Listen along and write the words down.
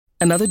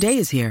Another day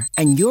is here,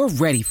 and you're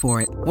ready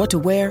for it. What to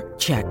wear?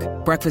 Check.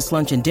 Breakfast,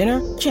 lunch, and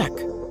dinner? Check.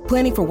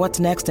 Planning for what's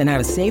next and how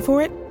to save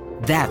for it?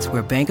 That's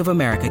where Bank of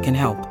America can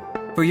help.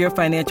 For your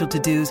financial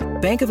to-dos,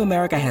 Bank of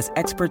America has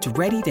experts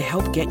ready to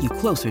help get you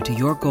closer to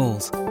your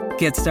goals.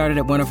 Get started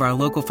at one of our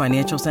local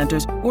financial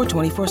centers or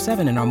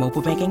 24/7 in our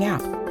mobile banking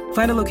app.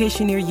 Find a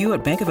location near you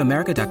at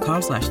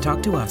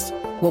bankofamerica.com/talktous.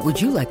 What would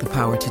you like the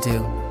power to do?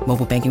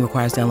 Mobile banking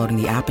requires downloading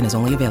the app and is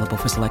only available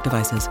for select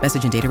devices.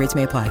 Message and data rates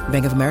may apply.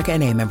 Bank of America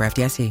N.A., member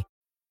FDIC.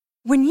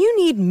 When you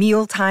need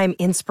mealtime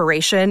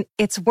inspiration,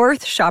 it's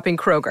worth shopping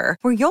Kroger,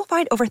 where you'll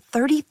find over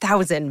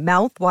 30,000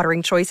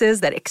 mouth-watering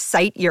choices that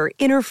excite your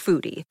inner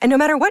foodie. And no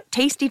matter what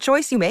tasty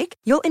choice you make,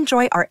 you'll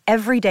enjoy our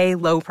everyday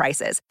low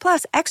prices,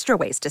 plus extra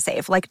ways to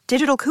save, like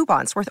digital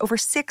coupons worth over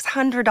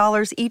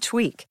 $600 each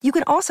week. You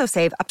can also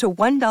save up to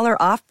 $1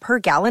 off per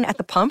gallon at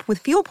the pump with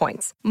fuel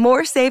points.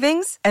 More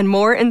savings and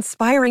more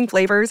inspiring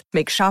flavors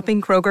make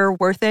shopping Kroger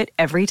worth it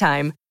every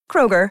time.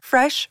 Kroger,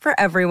 fresh for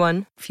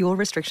everyone. Fuel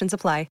restrictions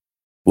apply.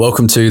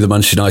 Welcome to the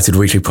Manchester United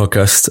Weekly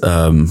Podcast.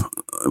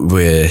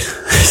 We're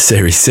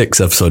Series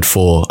 6, Episode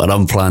 4, an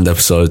unplanned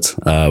episode.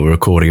 We're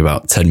recording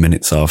about 10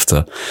 minutes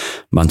after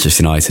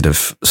Manchester United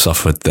have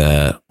suffered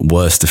their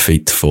worst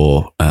defeat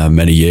for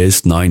many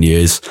years, 9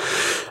 years.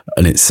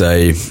 And it's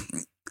a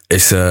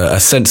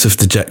sense of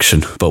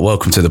dejection. But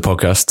welcome to the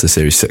podcast, to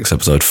Series 6,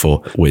 Episode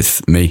 4,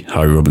 with me,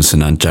 Harry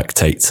Robinson, and Jack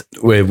Tate.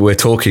 We're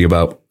talking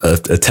about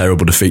a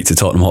terrible defeat to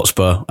Tottenham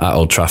Hotspur at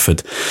Old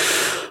Trafford.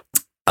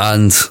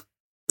 And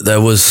I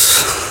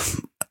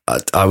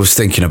was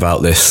thinking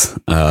about this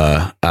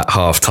at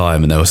half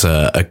time, and there was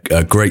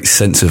a great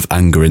sense of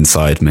anger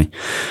inside me.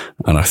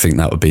 And I think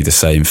that would be the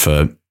same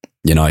for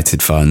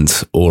United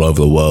fans all over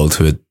the world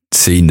who had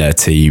seen their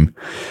team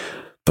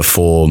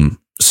perform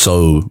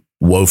so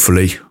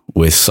woefully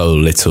with so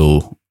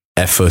little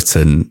effort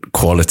and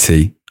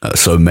quality,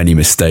 so many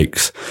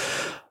mistakes,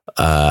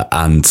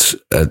 and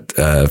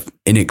an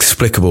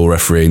inexplicable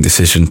refereeing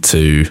decision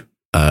to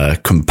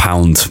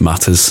compound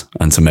matters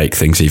and to make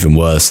things even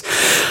worse.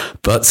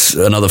 But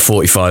another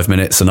 45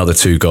 minutes, another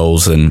 2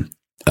 goals, and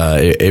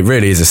it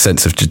really is a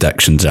sense of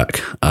dejection,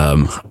 Jack.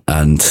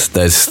 And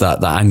there's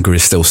that anger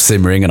is still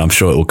simmering, and I'm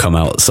sure it will come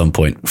out at some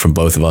point from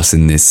both of us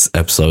in this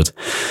episode.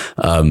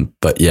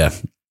 But yeah,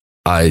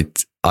 I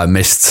didn't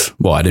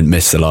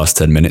miss the last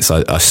 10 minutes.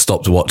 I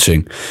stopped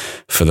watching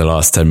for the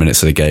last 10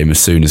 minutes of the game as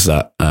soon as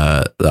that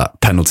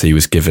penalty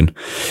was given.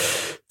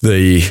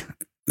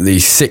 The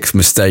 6th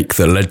mistake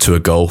that led to a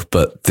goal,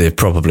 but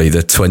probably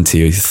the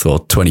 20th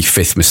or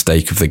 25th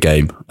mistake of the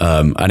game.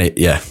 And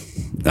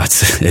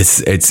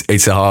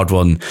it's a hard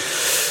one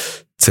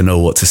to know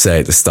what to say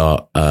at the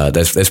start.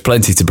 There's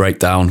plenty to break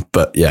down,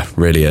 but yeah,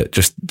 really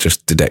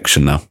just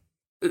dejection now.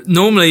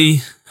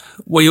 Normally,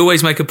 we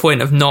always make a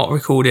point of not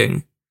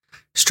recording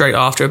straight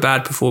after a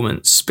bad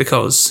performance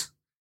because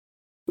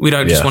we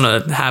don't just want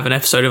to have an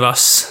episode of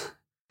us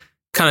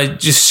kind of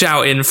just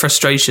shouting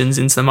frustrations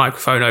into the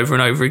microphone over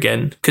and over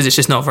again, because it's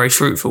just not very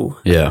fruitful.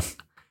 Yeah.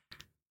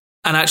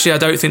 And actually, I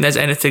don't think there's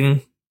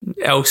anything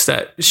else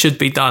that should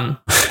be done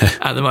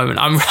at the moment.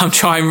 I'm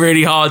trying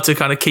really hard to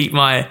kind of keep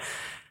my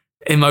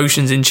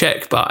emotions in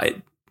check, but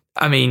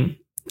I mean,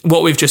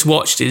 what we've just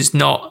watched is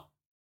not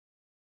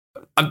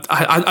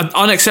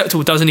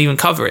unacceptable. Doesn't even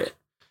cover it.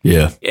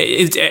 Yeah.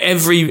 It's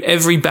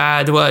every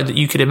bad word that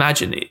you could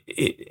imagine.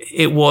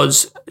 It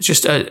was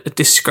just a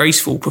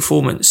disgraceful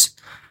performance.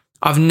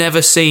 I've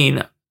never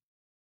seen,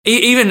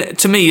 even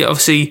to me,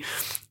 obviously,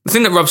 the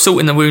thing that rubs salt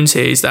in the wounds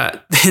here is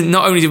that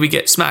not only did we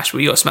get smashed, but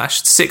we got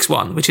smashed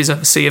 6-1, which is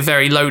obviously a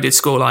very loaded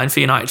scoreline for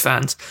United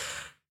fans.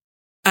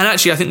 And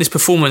actually, I think this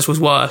performance was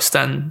worse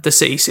than the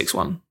City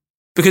 6-1.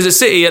 Because at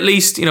City, at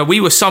least, we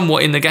were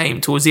somewhat in the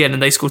game towards the end,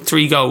 and they scored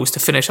 3 goals to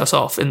finish us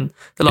off in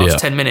the last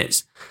 10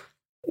 minutes.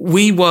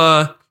 We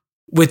were,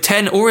 with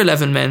 10 or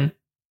 11 men,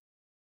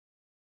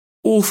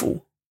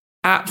 awful.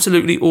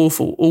 Absolutely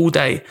awful all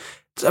day.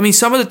 I mean,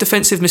 some of the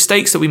defensive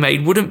mistakes that we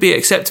made wouldn't be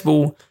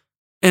acceptable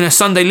in a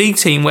Sunday league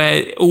team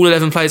where all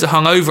 11 players are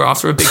hung over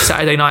after a big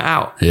Saturday night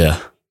out. Yeah.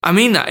 I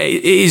mean, that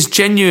it is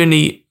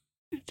genuinely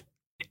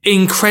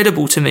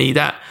incredible to me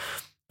that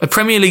a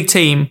Premier League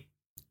team,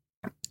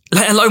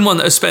 let alone one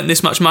that has spent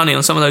this much money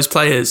on some of those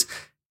players,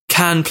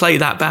 can play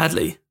that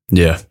badly.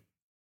 Yeah.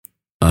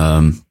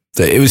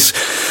 It was,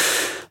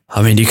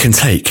 I mean, you can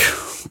take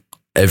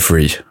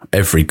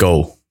every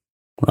goal.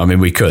 I mean,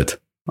 we could.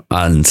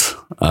 And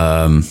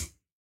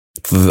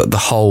the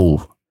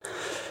whole,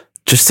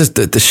 just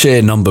the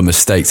sheer number of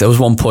mistakes. There was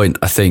one point,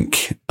 I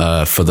think,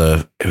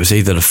 it was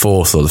either the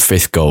 4th or the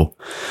 5th goal,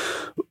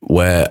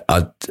 where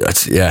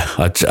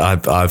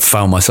I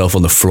found myself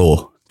on the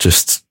floor,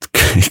 just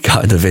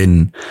kind of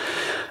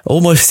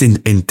almost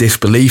in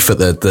disbelief at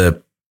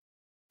the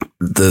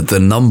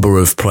number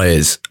of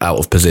players out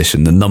of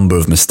position, the number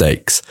of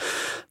mistakes,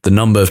 the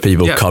number of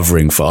people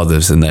covering for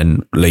others and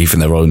then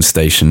leaving their own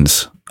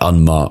stations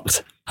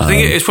unmarked. I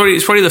think it's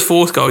probably the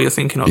 4th goal you're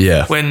thinking of.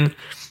 Yeah. When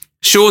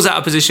Shaw's out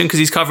of position because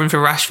he's covering for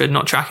Rashford,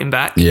 not tracking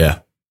back. Yeah.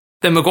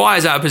 Then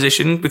Maguire's out of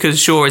position because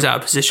Shaw is out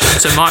of position.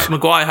 So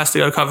Maguire has to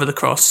go cover the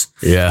cross.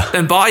 Yeah.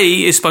 Then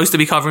Bailly is supposed to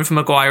be covering for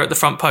Maguire at the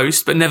front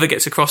post, but never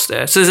gets across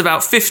there. So there's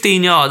about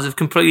 15 yards of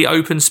completely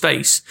open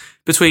space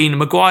between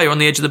Maguire on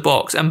the edge of the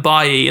box and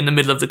Bailly in the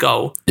middle of the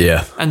goal.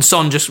 Yeah. And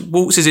Son just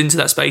waltzes into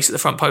that space at the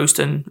front post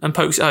and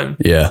pokes it home.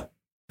 Yeah.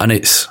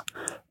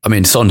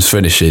 And Son's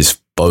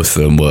finishes, both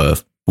of them were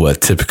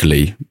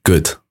typically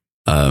good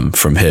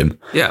from him.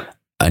 Yeah.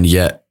 And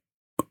yet,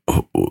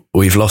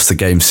 we've lost the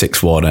game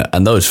 6-1,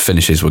 and those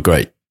finishes were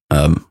great.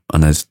 And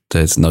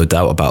there's no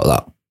doubt about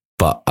that.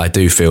 But I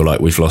do feel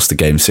like we've lost the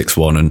game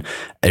 6-1, and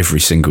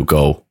every single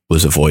goal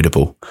was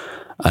avoidable.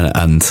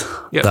 And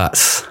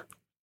that's,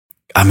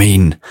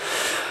 you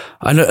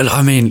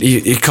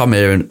come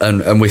here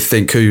and we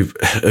think,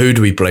 who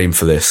do we blame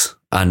for this?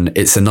 And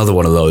it's another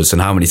one of those.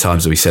 And how many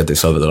times have we said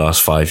this over the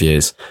last 5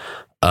 years?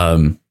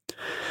 That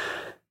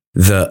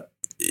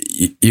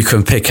you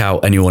can pick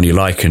out anyone you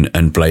like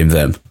and blame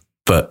them.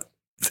 But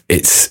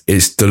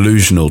it's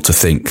delusional to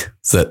think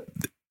that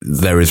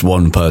there is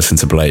one person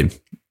to blame.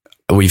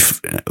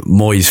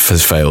 Moyes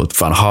has failed,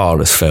 Van Gaal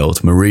has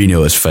failed,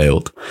 Mourinho has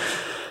failed.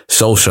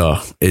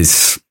 Solskjaer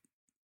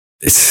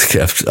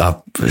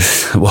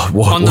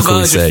what on the can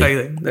we verge say? of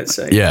failing, let's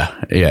say. Yeah,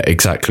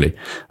 exactly.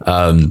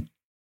 And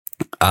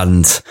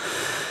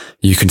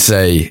you can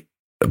say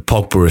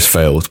Pogba has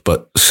failed,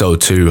 but so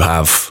too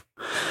have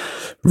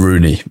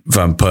Rooney,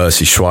 Van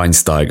Persie,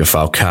 Schweinsteiger,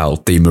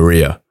 Falcao, Di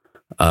Maria.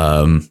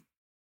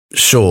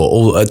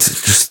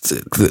 Just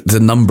the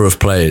number of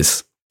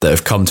players that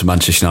have come to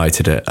Manchester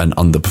United and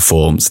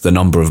underperformed, the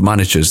number of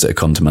managers that have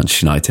come to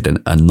Manchester United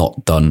and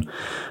not done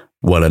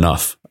well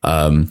enough,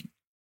 and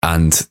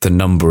the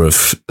number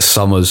of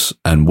summers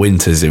and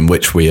winters in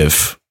which we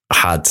have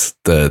had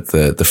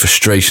the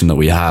frustration that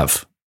we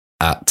have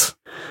at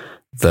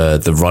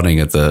the running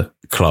of the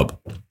club.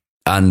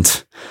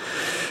 And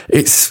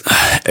it's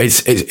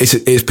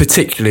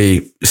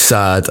particularly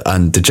sad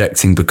and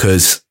dejecting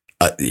because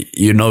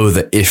you know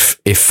that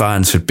if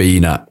fans had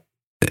been at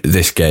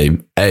this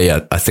game, A,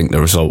 I think the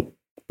result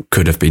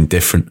could have been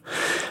different,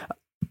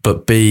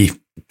 but B,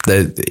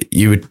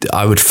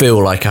 I would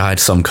feel like I had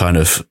some kind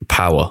of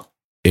power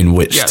in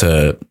which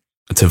to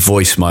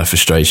voice my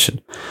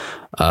frustration.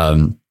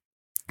 And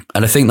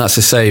I think that's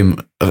the same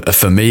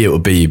for me. It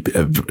would be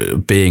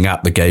being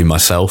at the game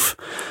myself,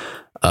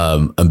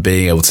 and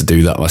being able to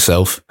do that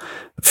myself.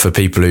 For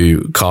people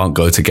who can't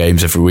go to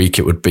games every week,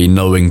 it would be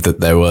knowing that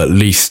there were at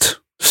least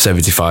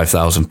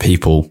 75,000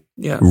 people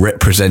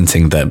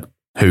representing them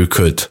who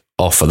could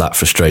offer that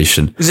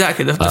frustration.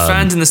 Exactly. The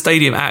fans in the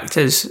stadium act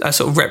as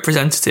sort of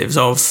representatives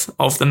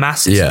of the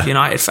masses of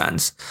United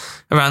fans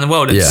around the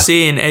world. And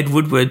seeing Ed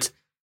Woodward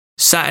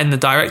sat in the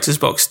director's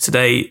box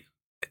today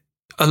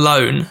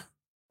alone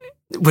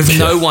with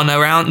no one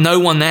around, no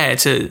one there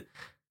to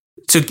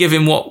give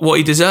him what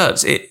he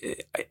deserves.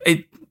 It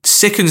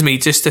sickens me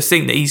just to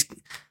think that he's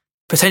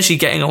potentially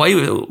getting away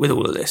with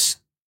all of this.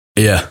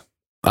 Yeah.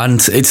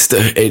 And it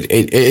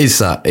is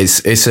that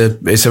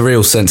it's a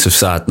real sense of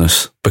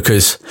sadness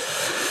because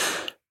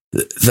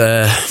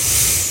there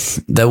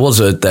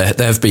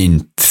have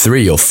been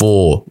 3 or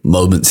 4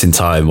 moments in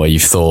time where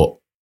you've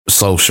thought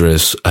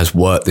Solskjaer has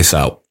worked this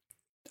out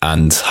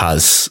and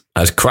has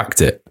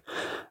cracked it,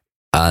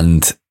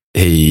 and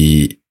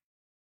he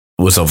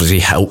was obviously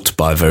helped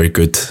by very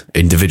good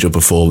individual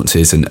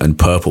performances and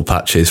purple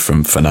patches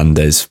from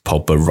Fernandes,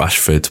 Pogba,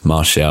 Rashford,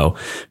 Martial,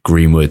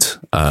 Greenwood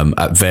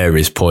at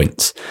various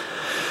points.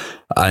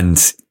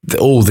 And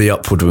all the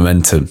upward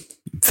momentum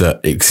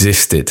that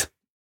existed,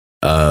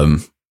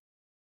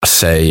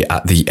 say,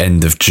 at the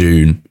end of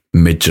June,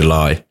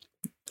 mid-July.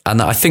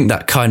 And I think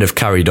that kind of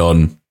carried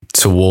on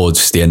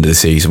towards the end of the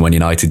season when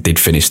United did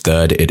finish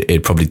third.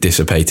 It probably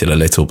dissipated a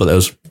little, but there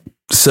was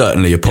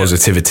certainly a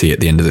positivity at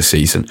the end of the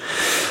season.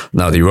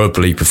 Now, the Europa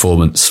League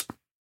performance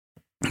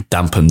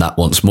dampened that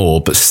once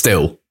more, but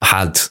still,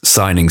 had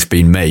signings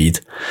been made,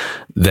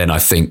 then I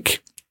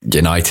think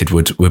United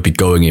would be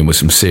going in with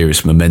some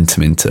serious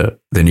momentum into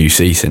the new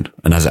season.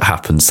 And as it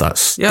happens,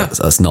 that's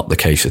not the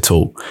case at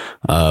all.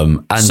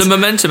 And some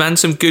momentum and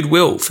some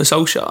goodwill for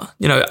Solskjaer.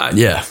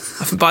 I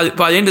think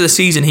by the end of the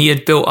season, he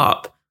had built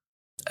up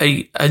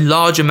a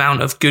large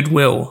amount of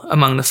goodwill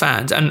among the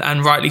fans,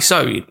 and rightly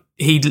so.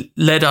 He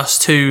led us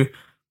to,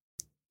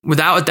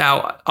 without a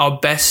doubt, our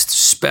best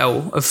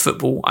spell of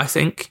football, I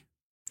think.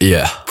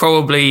 Yeah.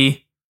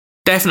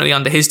 Definitely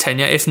under his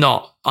tenure, if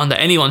not under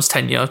anyone's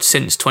tenure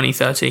since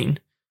 2013.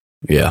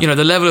 Yeah.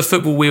 The level of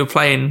football we were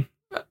playing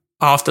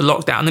after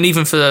lockdown, and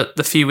even for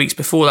the few weeks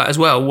before that as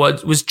well,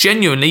 was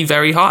genuinely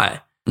very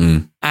high.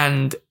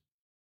 And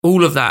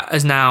all of that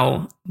has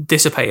now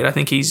dissipated. I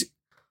think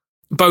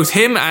both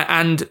him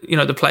and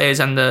the players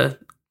and the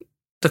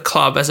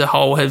club as a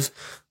whole have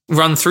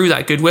run through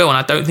that goodwill, and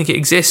I don't think it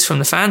exists from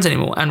the fans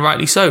anymore, and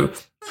rightly so.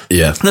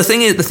 Yeah.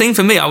 The thing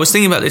for me, I was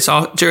thinking about this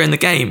during the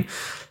game,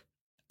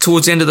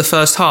 towards the end of the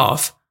first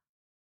half.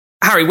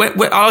 Harry,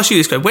 I'll ask you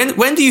this question.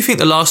 When do you think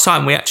the last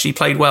time we actually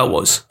played well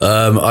was?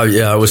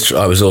 I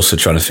was also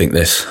trying to think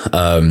this.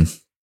 And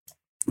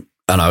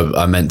and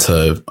I meant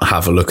to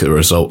have a look at the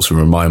results and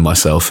remind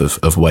myself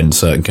of when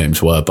certain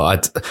games were,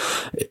 but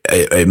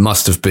it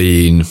must have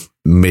been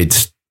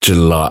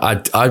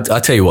mid-July. I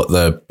tell you what,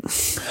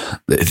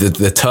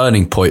 the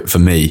turning point for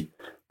me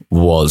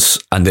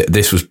was, and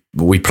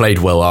we played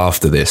well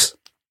after this,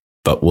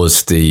 but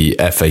was the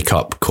FA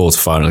Cup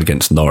quarter-final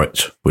against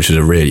Norwich, which was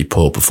a really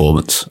poor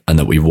performance, and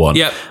that we won.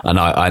 Yep. And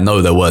I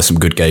know there were some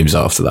good games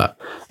after that,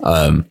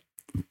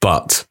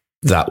 but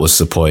that was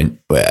the point.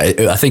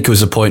 I think it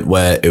was the point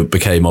where it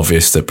became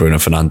obvious that Bruno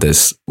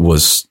Fernandes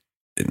was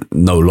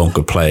no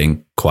longer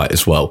playing quite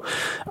as well.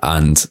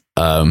 And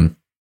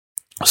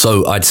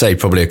so I'd say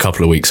probably a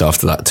couple of weeks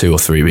after that, 2 or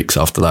 3 weeks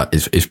after that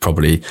is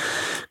probably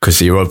because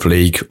the Europa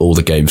League, all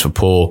the games were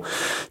poor.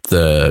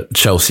 The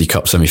Chelsea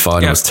Cup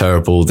semi-final was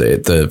terrible.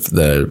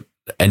 The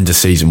end of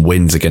season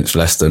wins against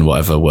Leicester and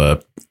whatever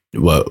were,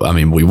 I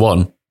mean, we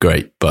won,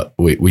 great, but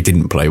we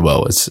didn't play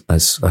well,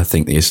 as I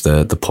think is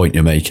the point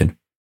you're making.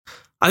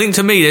 I think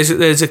to me,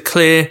 there's a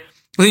clear.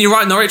 I think you're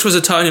right. Norwich was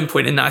a turning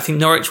point in that. I think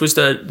Norwich was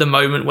the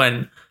moment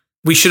when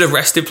we should have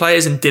rested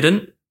players and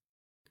didn't.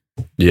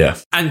 Yeah,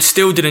 and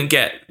still didn't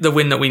get the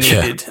win that we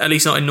needed. At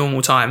least not in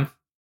normal time.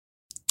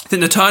 I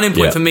think the turning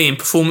point for me in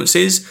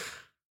performances,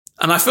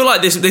 and I feel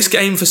like this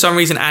game for some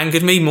reason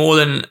angered me more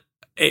than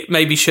it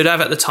maybe should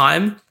have at the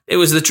time. It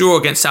was the draw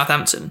against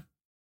Southampton.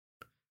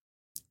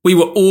 We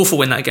were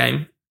awful in that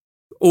game,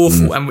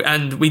 awful,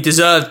 and we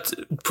deserved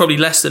probably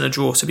less than a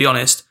draw, to be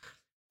honest.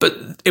 But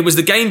it was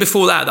the game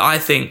before that I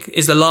think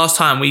is the last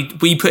time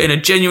we put in a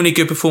genuinely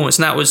good performance,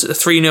 and that was a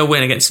 3-0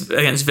 win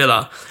against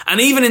Villa.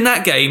 And even in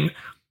that game,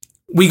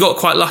 we got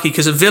quite lucky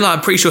because Villa,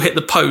 I'm pretty sure, hit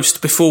the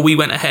post before we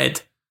went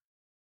ahead.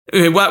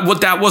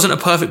 That wasn't a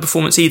perfect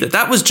performance either.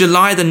 That was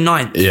July the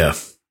 9th. Yeah.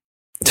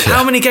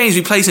 How many games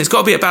we played since? It's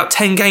got to be about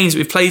 10 games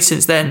we've played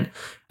since then.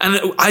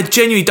 And I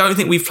genuinely don't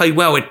think we've played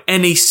well in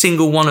any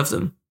single one of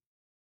them.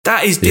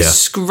 That is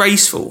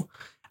disgraceful.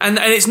 And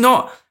it's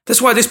not... That's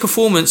why this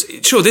performance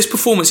is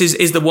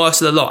the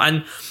worst of the lot.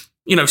 And,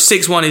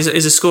 6-1 is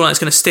a scoreline that's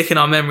going to stick in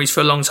our memories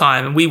for a long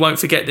time, and we won't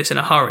forget this in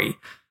a hurry.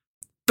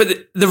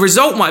 But the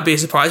result might be a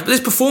surprise, but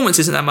this performance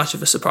isn't that much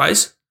of a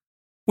surprise.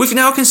 We've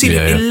now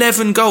conceded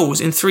 11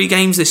 goals in 3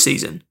 games this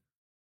season.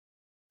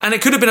 And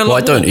it could have been a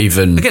lot more.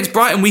 Against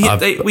Brighton, they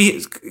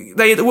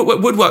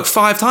woodworked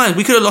 5 times.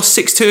 We could have lost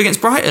 6-2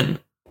 against Brighton.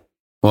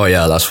 Well,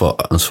 yeah, that's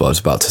what I was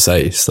about to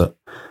say, is that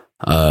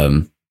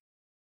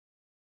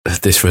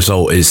this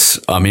result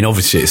is, I mean,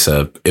 obviously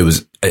it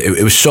was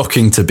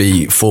shocking to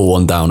be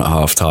 4-1 down at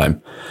half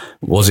time.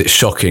 Was it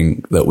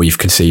shocking that we've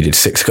conceded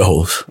 6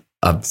 goals?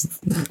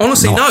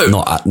 Honestly, no.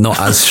 Not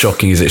as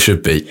shocking as it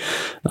should be.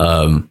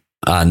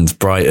 And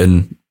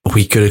Brighton,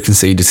 we could have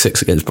conceded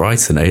 6 against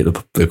Brighton. They hit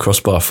the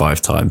crossbar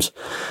 5 times.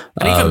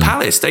 And even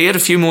Palace, they had a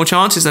few more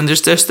chances than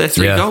just their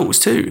 3 goals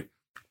too.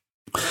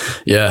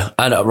 Yeah,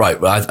 and right.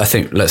 I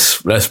think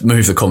let's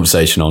move the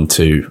conversation on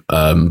to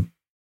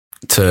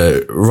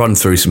run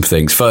through some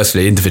things.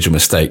 Firstly, individual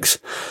mistakes.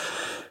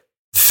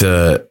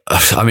 I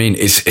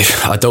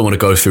don't want to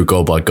go through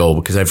goal by goal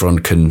because everyone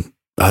can.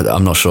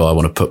 I'm not sure I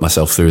want to put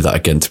myself through that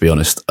again, to be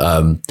honest.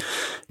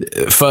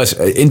 First,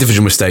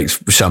 individual mistakes,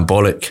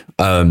 shambolic,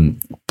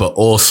 but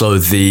also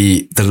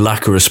the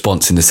lack of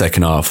response in the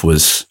second half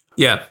was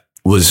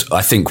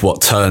I think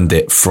what turned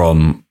it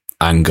from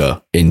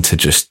anger into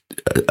just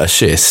a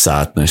sheer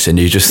sadness. And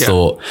you just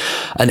thought,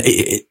 and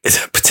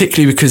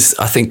particularly because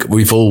I think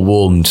we've all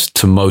warmed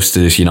to most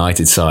of this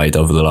United side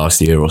over the last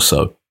year or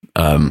so.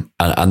 And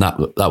that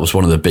was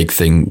one of the big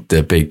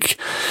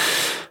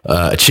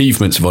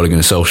achievements of Ole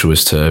Gunnar Solskjaer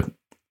was to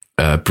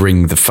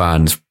bring the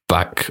fans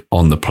back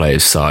on the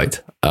players' side.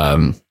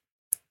 And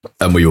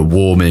we were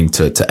warming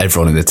to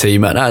everyone in the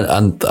team. And I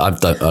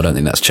don't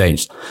think that's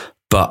changed.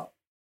 But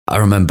I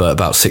remember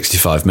about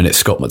 65 minutes,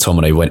 Scott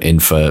McTominay went in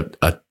for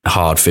a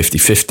hard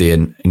 50-50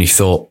 and you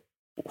thought,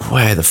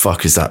 where the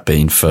fuck has that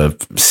been for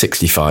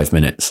 65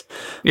 minutes?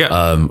 Yeah.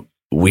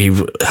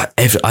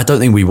 I don't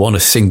think we won a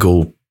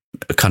single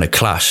kind of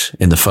clash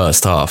in the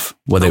first half,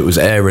 whether it was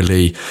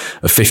aerially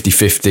a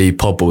 50-50.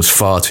 Pogba was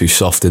far too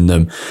soft in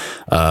them.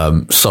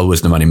 So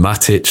was Nemanja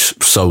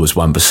Matic. So was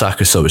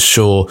Wan-Bissaka. So was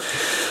Shaw.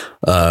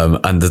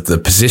 And the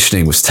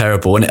positioning was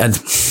terrible. And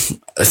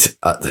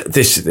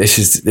this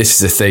is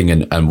the thing.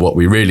 And what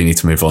we really need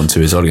to move on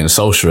to is Ole Gunnar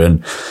Solskjaer.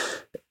 And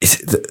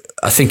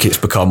I think it's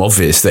become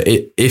obvious that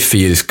if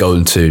he is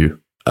going to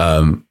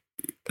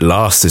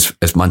last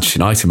as Manchester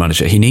United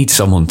manager, he needs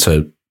someone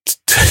to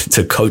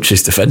coach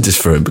his defenders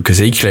for him because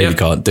he clearly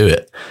can't do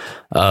it.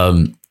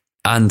 And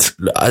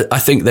I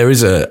think there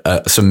is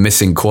some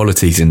missing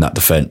qualities in that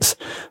defence,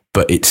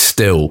 but it's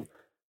still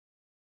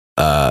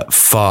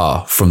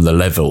far from the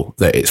level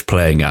that it's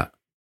playing at.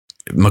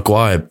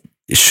 Maguire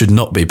should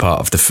not be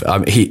part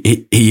of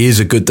he is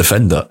a good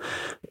defender.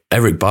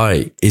 Eric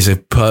Bailly is a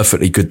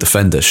perfectly good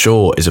defender.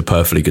 Shaw is a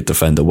perfectly good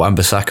defender.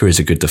 Wan-Bissaka is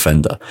a good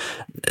defender.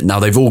 Now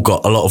they've all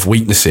got a lot of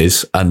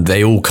weaknesses, and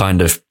they all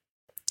kind of.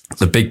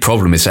 The big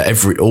problem is that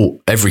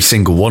every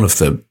single one of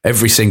them,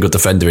 every single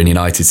defender in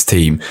United's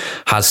team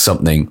has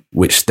something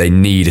which they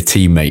need a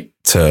teammate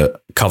to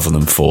cover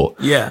them for.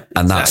 Yeah,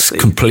 and that's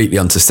completely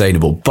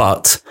unsustainable.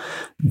 But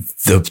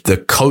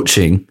the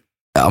coaching,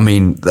 I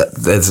mean,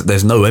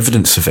 there's no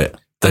evidence of it.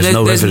 There's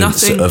no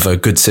evidence of a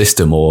good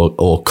system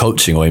or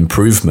coaching or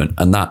improvement,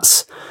 and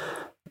that's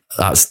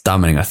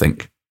damning, I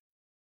think.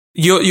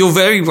 You're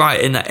very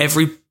right in that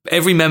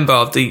every member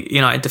of the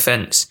United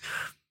defence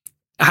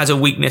has a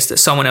weakness that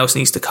someone else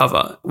needs to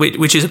cover,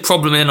 which is a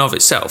problem in and of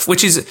itself,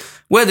 which is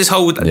where this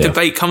whole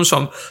debate comes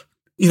from,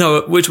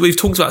 which we've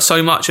talked about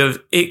so much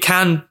of. It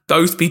can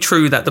both be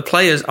true that the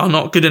players are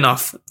not good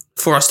enough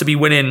for us to be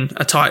winning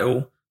a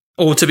title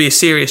or to be a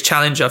serious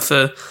challenger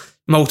for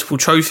multiple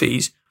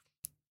trophies.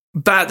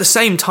 But at the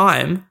same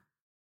time,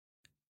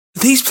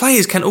 these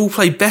players can all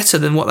play better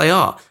than what they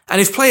are.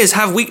 And if players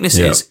have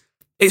weaknesses,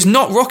 it's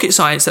not rocket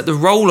science that the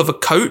role of a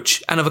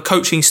coach and of a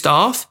coaching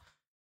staff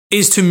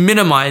is to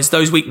minimise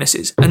those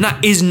weaknesses. And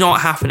that is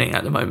not happening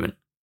at the moment.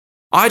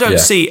 I don't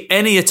see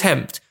any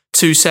attempt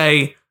to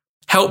say,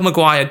 help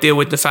Maguire deal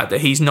with the fact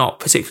that he's not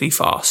particularly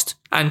fast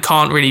and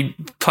can't really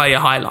play a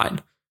high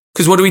line.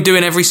 Because what do we do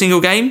in every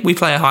single game? We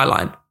play a high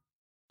line.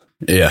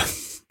 Yeah.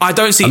 I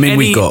don't see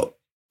any... Go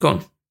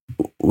on.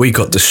 We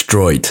got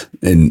destroyed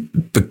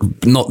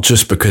not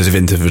just because of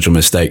individual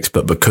mistakes,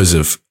 but because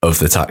of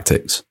the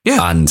tactics.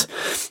 Yeah. And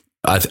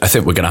I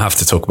think we're going to have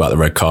to talk about the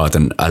red card,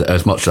 and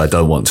as much as I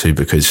don't want to,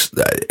 because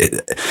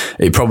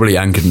it probably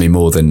angered me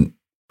more than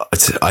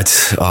it's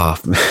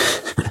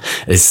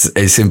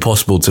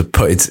impossible to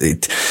put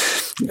it.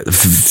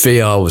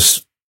 VR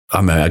was,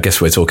 I mean, I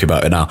guess we're talking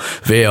about it now.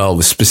 VR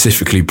was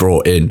specifically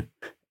brought in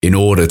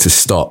order to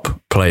stop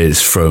players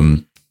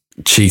from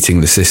cheating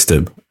the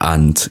system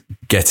and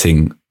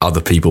getting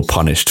other people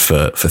punished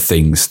for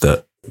things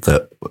that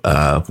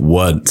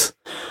weren't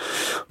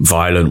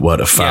violent,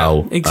 weren't a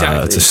foul,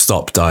 to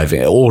stop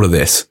diving, all of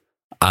this.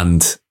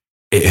 And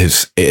it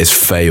has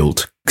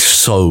failed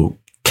so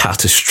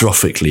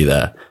catastrophically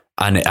there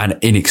and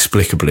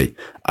inexplicably.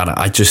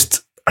 And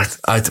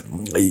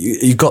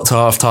you got to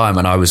half time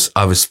and I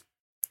was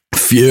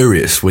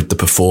furious with the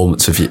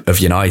performance of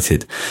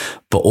United,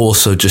 but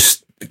also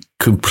just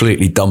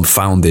completely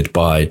dumbfounded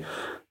by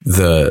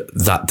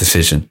that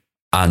decision.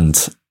 And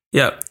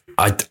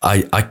I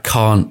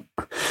can't.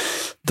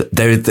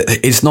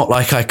 It's not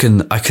like I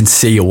can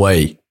see a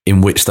way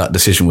in which that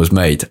decision was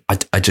made.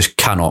 I just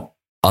cannot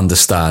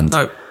understand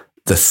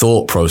the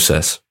thought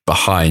process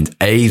behind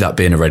that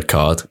being a red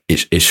card.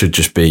 It should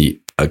just be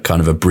a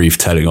kind of a brief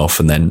telling off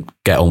and then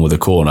get on with the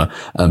corner.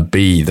 And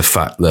B, the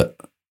fact that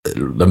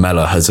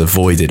Lamela has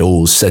avoided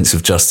all sense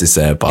of justice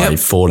there by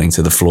falling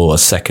to the floor a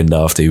second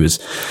after he was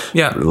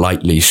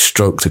lightly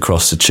stroked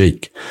across the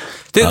cheek.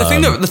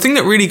 The thing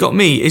that really got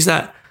me is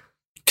that,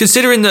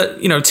 considering that,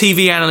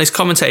 TV analysts,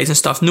 commentators and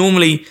stuff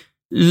normally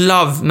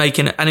love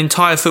making an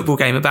entire football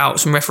game about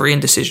some refereeing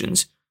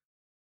decisions.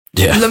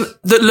 Yeah.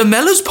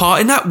 Lamela's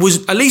part in that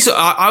was, at least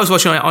I was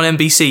watching it on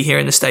NBC here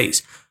in the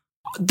States,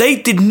 they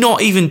did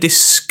not even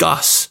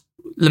discuss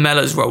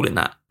Lamela's role in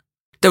that.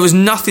 There was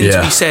nothing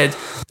to be said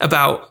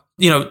about,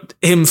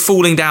 him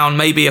falling down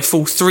maybe a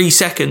full 3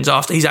 seconds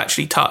after he's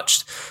actually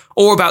touched,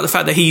 or about the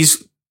fact that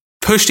he's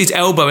pushed his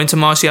elbow into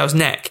Martial's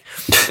neck.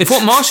 If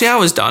what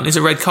Martial has done is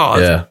a red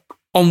card,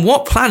 on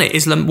what planet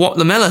is what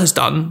Lamela has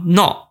done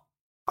not?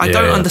 I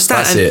don't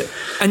understand.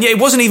 And yet it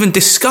wasn't even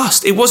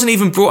discussed. It wasn't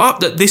even brought up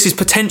that this is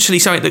potentially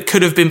something that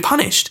could have been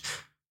punished.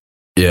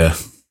 Yeah.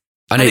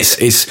 And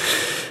it's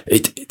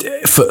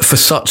for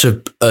such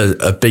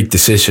a big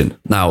decision.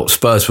 Now,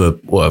 Spurs were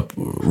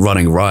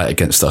running riot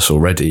against us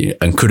already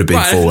and could have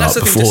been falling out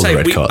before the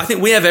red card. I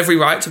think we have every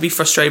right to be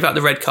frustrated about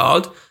the red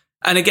card.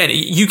 And again,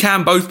 you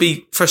can both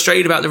be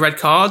frustrated about the red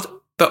card,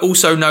 but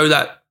also know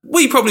that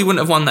we probably wouldn't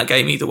have won that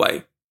game either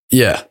way.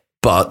 Yeah,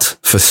 but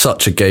for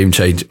such a game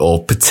change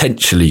or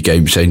potentially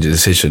game changing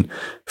decision,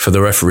 for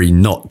the referee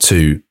not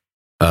to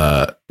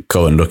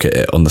go and look at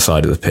it on the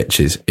side of the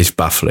pitch is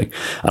baffling.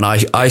 And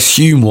I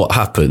assume what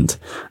happened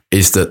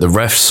is that the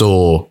ref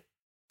saw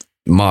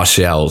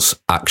Martial's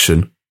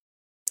action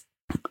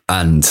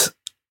and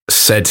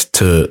said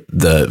to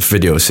the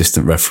video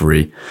assistant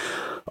referee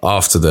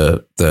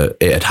after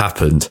it had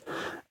happened,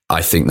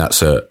 I think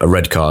that's a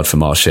red card for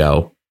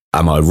Martial.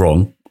 Am I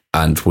wrong?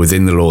 And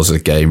within the laws of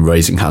the game,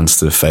 raising hands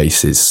to the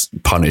face is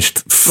punished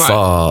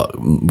far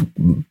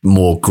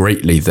more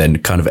greatly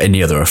than kind of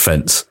any other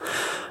offence.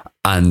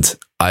 And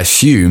I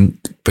assume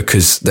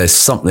because there's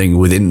something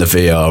within the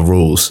VR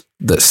rules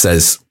that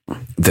says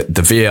that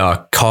the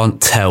VR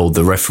can't tell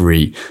the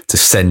referee to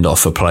send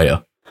off a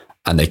player,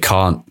 and they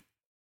can't.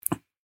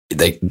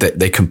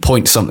 They can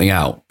point something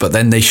out, but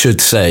then they should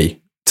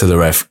say to the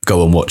ref,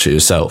 "Go and watch it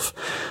yourself."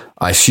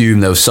 I assume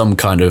there was some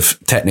kind of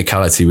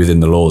technicality within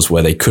the laws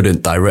where they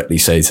couldn't directly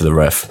say to the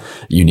ref,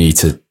 "You need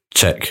to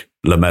check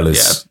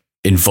Lamela's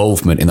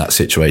involvement in that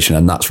situation,"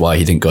 and that's why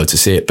he didn't go to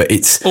see it. But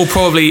it's or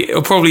probably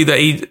that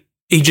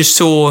he just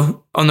saw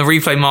on the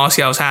replay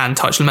Martial's hand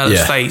touch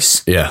Lamela's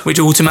face, which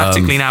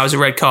automatically now is a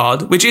red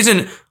card, which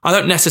I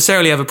don't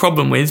necessarily have a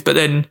problem with, but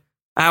then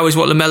how is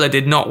what Lamela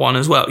did not one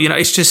as well?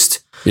 It's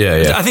just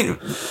Yeah. I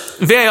think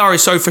VAR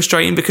is so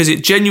frustrating because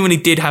it genuinely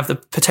did have the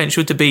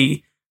potential to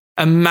be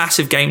a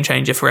massive game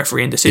changer for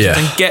refereeing decisions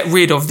and get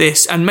rid of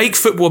this and make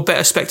football a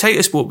better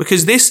spectator sport,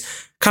 because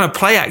this kind of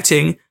play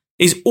acting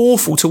is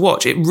awful to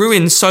watch. It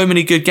ruins so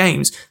many good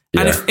games.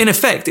 And if, in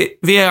effect,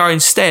 VAR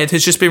instead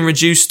has just been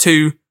reduced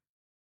to,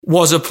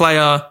 was a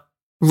player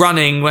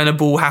running when a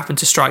ball happened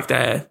to strike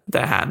their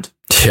hand?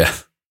 Yeah.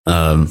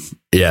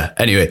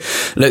 Anyway,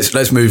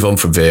 let's move on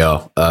from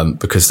VAR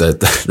because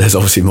there's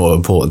obviously more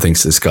important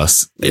things to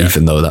discuss,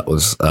 even though that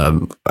was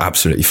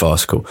absolutely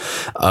farcical.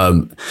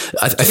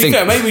 I think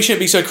fair, maybe we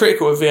shouldn't be so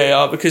critical of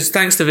VAR, because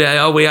thanks to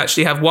VAR, we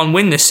actually have one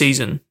win this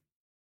season.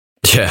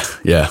 Yeah.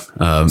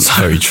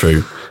 Very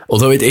true.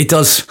 Although it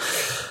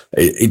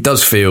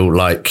does feel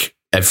like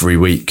every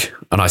week,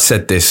 and I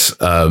said this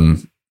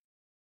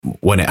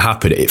when it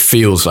happened, it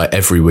feels like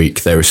every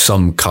week there is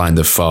some kind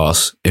of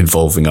farce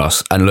involving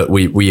us. And look,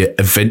 we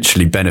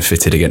eventually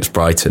benefited against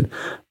Brighton,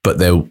 but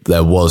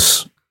there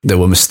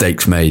were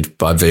mistakes made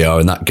by VAR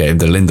in that game.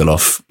 The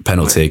Lindelof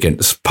penalty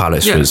against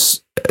Palace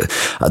was.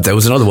 There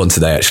was another one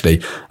today, actually.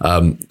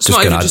 It's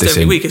not even just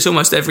every week; it's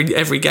almost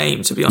every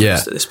game, to be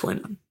honest. At this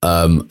point,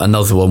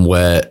 another one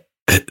where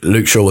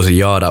Luke Shaw was a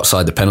yard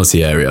outside the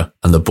penalty area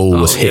and the ball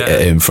was hit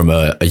at him from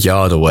a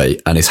yard away,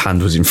 and his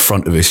hand was in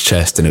front of his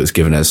chest, and it was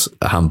given as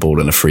a handball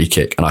and a free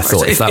kick. And I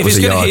thought, if that was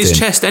a yard in, hit his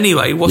chest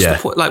anyway, what's the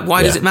point? Like,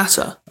 why does it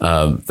matter?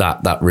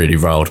 That really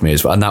riled me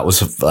as well. And that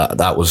was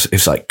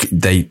it's like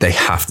they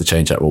have to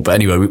change that rule. But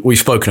anyway, we've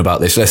spoken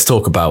about this. Let's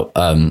talk about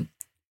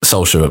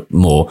Solskjaer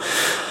more.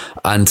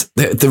 And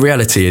the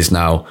reality is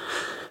now,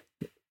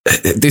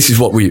 this is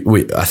what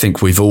I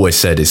think we've always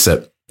said, is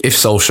that if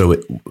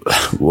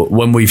Solskjaer,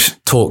 when we've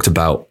talked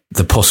about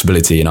the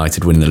possibility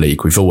United winning the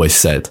league, we've always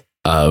said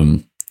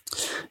Solskjaer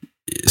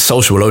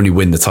will only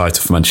win the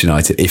title for Manchester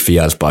United if he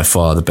has by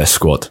far the best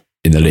squad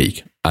in the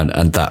league.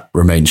 And that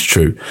remains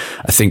true.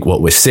 I think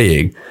what we're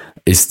seeing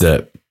is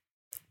that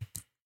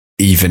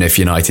even if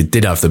United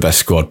did have the best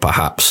squad,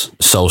 perhaps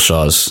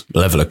Solskjaer's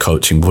level of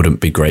coaching wouldn't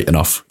be great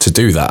enough to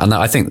do that. And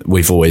I think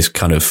we've always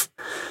kind of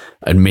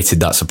admitted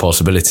that's a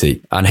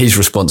possibility. And his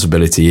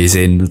responsibility is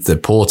in the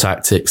poor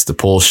tactics, the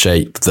poor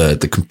shape,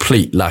 the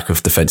complete lack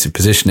of defensive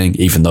positioning,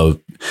 even though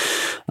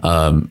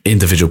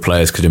individual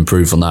players could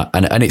improve on that.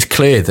 And it's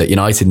clear that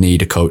United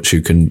need a coach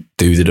who can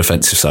do the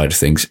defensive side of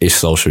things if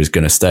Solskjaer is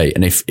going to stay.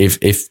 And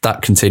if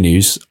that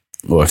continues,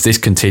 or if this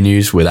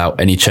continues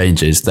without any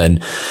changes,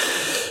 then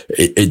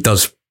it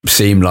does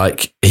seem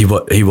like he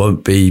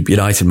won't be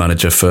United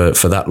manager for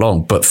that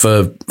long. But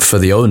for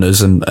the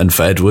owners and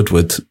for Ed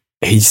Woodward,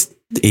 he's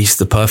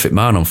the perfect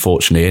man,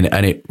 unfortunately.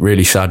 And it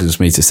really saddens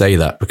me to say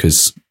that,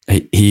 because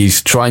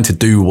he's trying to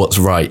do what's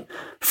right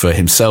for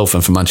himself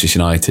and for Manchester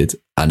United.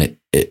 And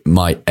it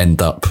might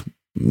end up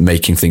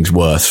making things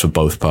worse for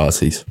both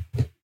parties.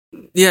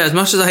 Yeah, as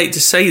much as I hate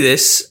to say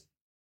this,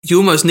 you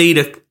almost need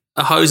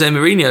a Jose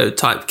Mourinho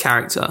type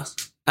character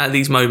at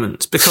these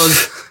moments,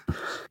 because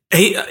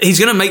he's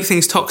going to make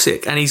things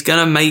toxic, and he's going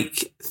to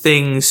make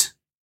things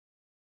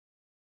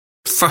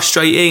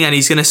frustrating, and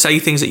he's going to say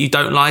things that you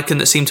don't like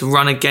and that seem to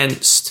run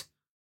against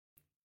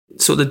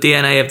sort of the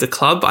DNA of the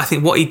club. But I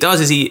think what he does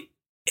is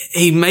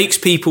he makes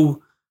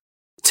people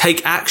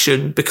take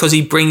action because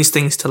he brings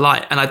things to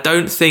light. And I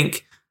don't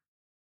think,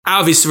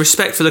 out of his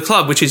respect for the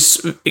club, which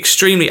is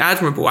extremely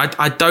admirable,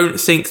 I don't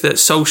think that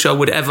Solskjaer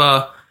would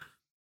ever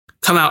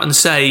come out and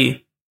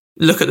say,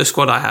 look at the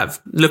squad I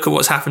have, look at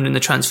what's happened in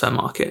the transfer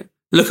market,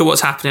 look at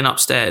what's happening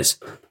upstairs.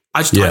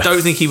 I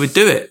don't think he would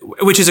do it,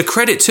 which is a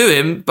credit to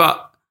him.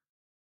 But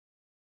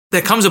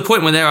there comes a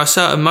point when there are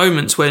certain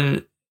moments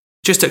when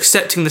just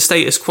accepting the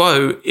status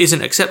quo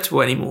isn't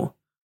acceptable anymore.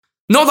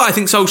 Not that I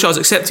think Solskjaer's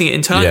accepting it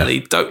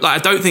internally. I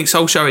don't think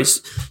Solskjaer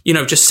is,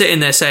 just sitting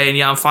there saying,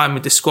 yeah, I'm fine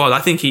with this squad. I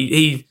think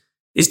he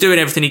is doing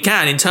everything he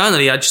can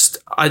internally.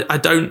 I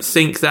don't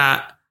think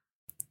that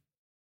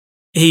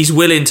he's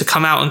willing to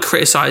come out and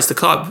criticise the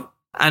club.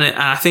 And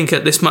I think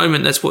at this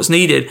moment, that's what's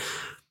needed.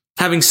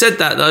 Having said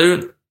that,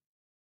 though,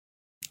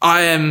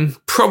 I am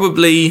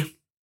probably,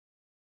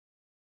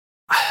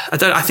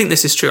 I think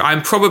this is true.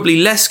 I'm probably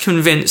less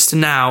convinced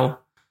now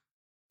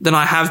than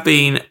I have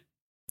been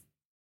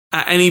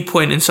at any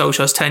point in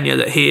Solskjaer's tenure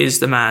that he is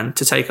the man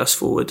to take us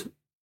forward,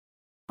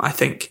 I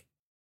think.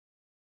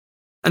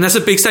 And that's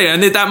a big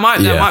statement. And that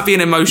might be an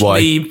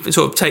emotionally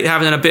sort of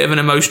having a bit of an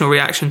emotional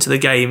reaction to the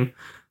game.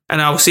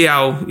 And I'll see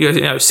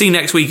how, see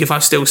next week if I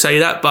still say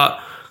that. But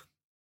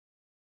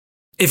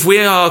if we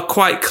are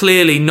quite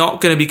clearly not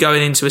going to be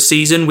going into a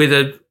season with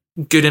a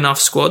good enough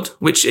squad,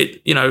 which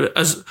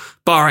as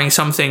barring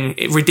something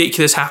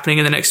ridiculous happening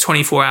in the next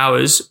 24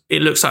 hours,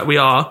 it looks like we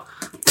are.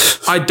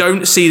 I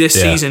don't see this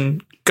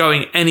season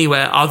going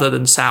anywhere other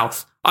than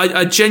south.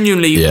 I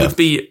genuinely would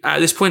be at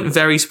this point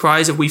very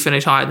surprised if we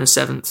finish higher than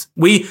 7th.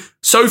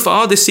 So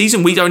far this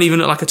season, we don't even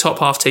look like a top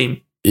half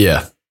team.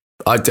 Yeah,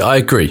 I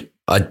agree.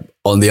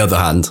 On the other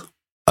hand,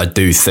 I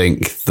do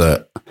think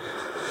that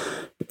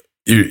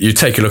you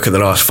take a look at the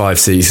last 5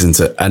 seasons,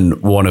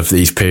 and one of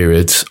these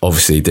periods,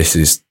 obviously this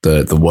is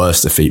the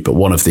worst defeat, but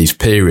one of these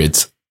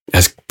periods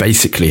has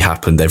basically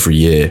happened every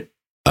year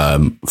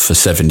for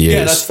 7 years.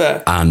 Yeah, that's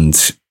fair.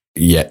 And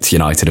yet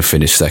United have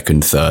finished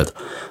second, third,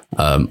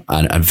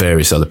 and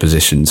various other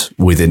positions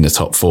within the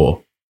top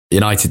four.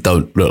 United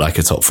don't look like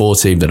a top 4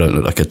 team. They don't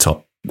look like a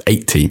top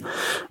 8 team.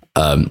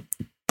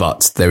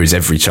 But there is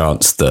every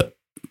chance that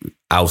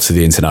out of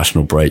the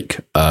international break,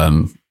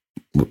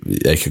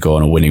 they could go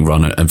on a winning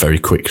run and very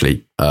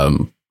quickly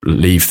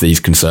leave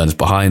these concerns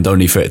behind,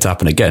 only for it to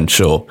happen again,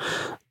 sure.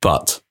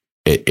 But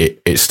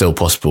it's still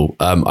possible.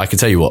 I can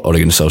tell you what Ole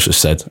Gunnar Solskjaer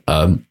said,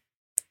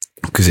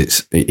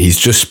 because he's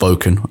just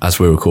spoken as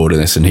we're recording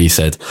this, and he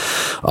said,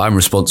 "I'm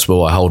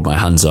responsible. I hold my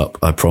hands up.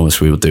 I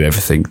promise we will do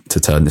everything to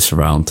turn this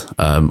around,"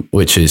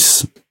 which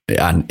is,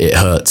 and it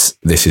hurts.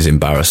 This is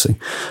embarrassing.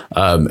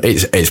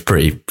 It's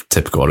pretty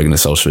typical Ole Gunnar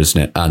Solskjaer,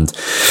 isn't it? And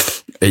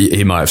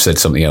he might have said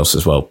something else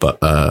as well, but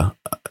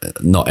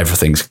not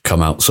everything's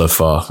come out so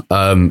far.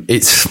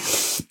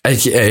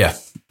 Yeah.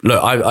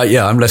 Look,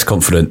 I'm less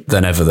confident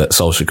than ever that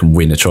Solskjaer can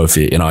win a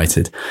trophy at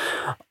United.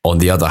 On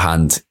the other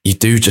hand, you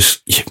do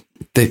just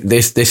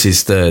this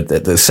is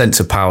the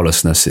sense of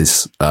powerlessness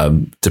is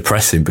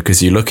depressing,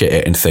 because you look at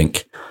it and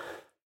think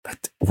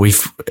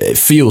it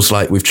feels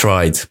like we've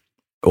tried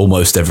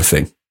almost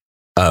everything.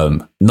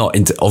 Not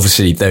into,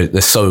 obviously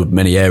there's so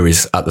many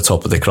areas at the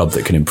top of the club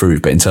that can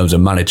improve, but in terms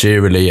of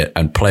managerially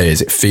and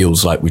players, it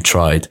feels like we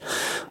tried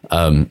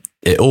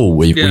it all.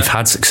 We've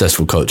had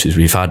successful coaches,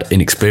 we've had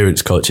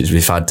inexperienced coaches,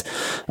 we've had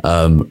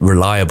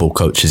reliable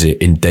coaches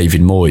in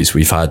David Moyes,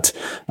 we've had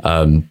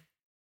Van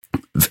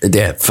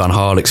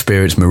Gaal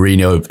experienced,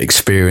 Mourinho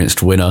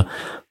experienced winner,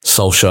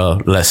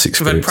 Solskjaer less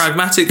experienced. We've had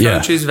pragmatic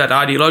coaches, we've had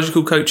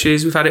ideological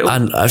coaches, we've had it all.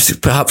 And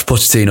perhaps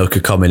Pochettino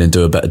could come in and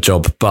do a better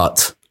job,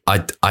 but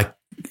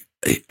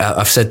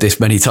I've said this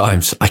many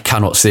times, I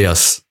cannot see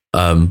us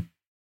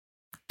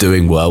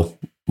doing well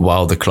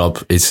while the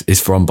club is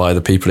run by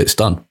the people it's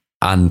done.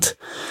 And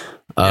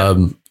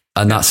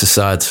that's the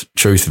sad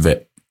truth of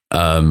it.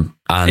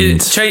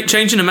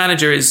 Changing a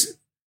manager is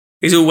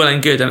all well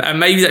and good, and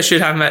maybe that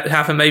should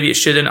happen. Maybe it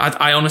shouldn't.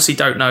 I honestly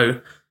don't know,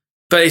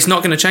 but it's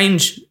not going to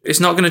change. It's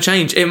not going to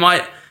change. It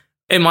might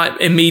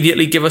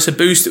immediately give us a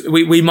boost.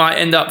 We might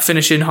end up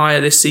finishing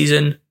higher this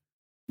season.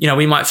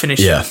 We might finish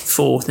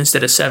 4th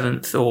instead of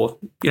 7th, or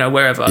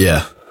wherever.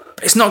 Yeah,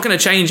 it's not going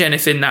to change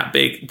anything that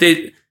big.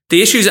 The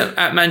issues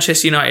at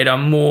Manchester United are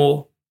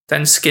more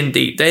than skin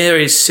deep. There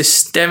is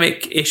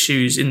systemic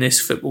issues in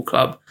this football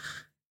club,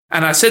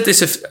 and I said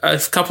this a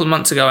couple of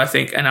months ago, I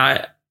think, and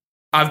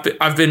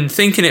I've been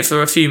thinking it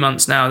for a few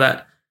months now,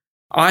 that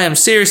I am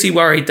seriously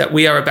worried that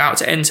we are about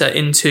to enter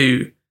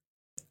into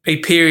a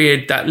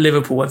period that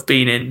Liverpool have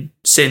been in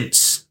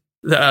since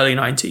the early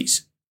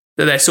 90s,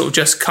 that they're sort of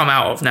just come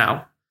out of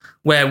now,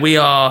 where we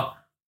are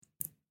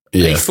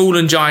a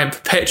fallen giant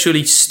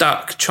perpetually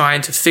stuck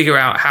trying to figure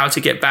out how to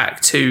get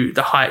back to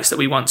the heights that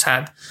we once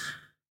had.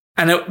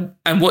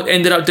 And what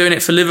ended up doing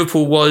it for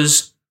Liverpool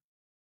was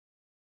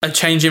a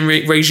change in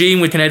regime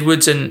with Ken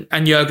Edwards and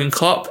Jurgen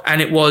Klopp,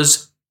 and it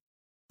was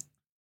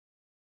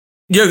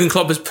Jurgen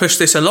Klopp has pushed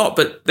this a lot,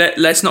 but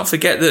let's not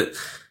forget that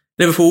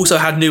Liverpool also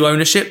had new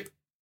ownership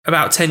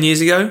about 10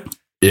 years ago,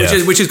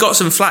 which has got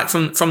some flack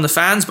from the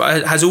fans,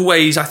 but has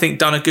always, I think,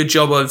 done a good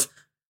job of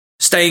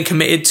staying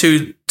committed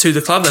to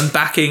the club and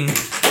backing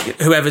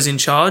whoever's in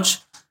charge.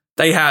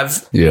 They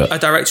have a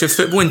director of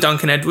football in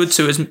Duncan Edwards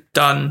who has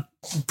done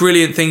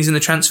brilliant things in the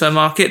transfer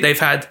market. They've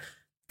had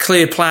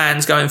clear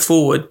plans going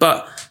forward,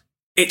 but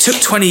it took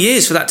 20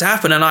 years for that to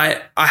happen. And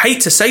I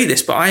hate to say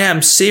this, but I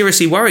am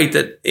seriously worried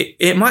that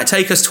it might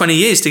take us 20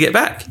 years to get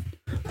back.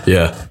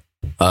 Yeah.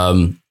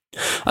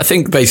 I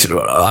think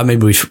basically, I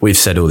mean, we've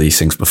said all these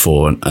things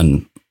before,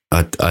 and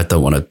I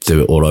don't want to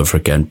do it all over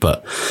again,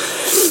 but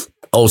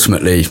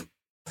ultimately,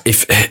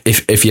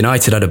 if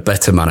United had a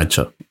better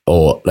manager,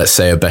 or let's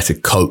say a better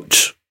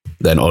coach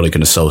than Ole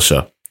Gunnar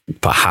Solskjaer,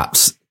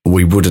 perhaps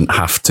we wouldn't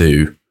have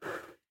to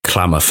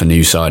clamour for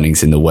new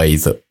signings in the way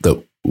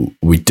that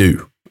we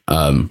do.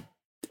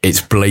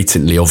 It's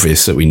blatantly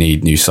obvious that we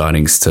need new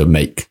signings to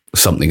make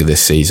something of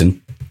this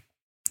season.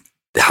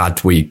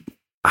 Had we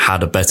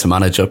had a better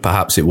manager,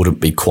 perhaps it wouldn't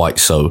be quite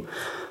so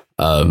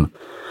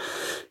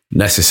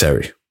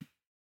necessary.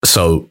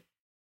 So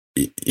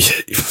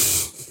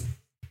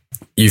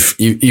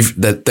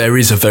there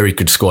is a very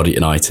good squad at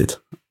United,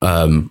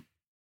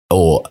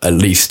 or at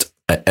least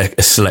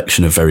a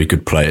selection of very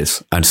good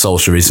players, and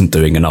Solskjaer isn't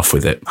doing enough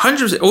with it.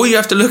 100%. All you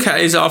have to look at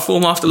is our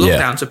form after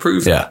lockdown to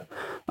prove that.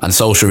 And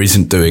Solskjaer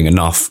isn't doing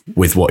enough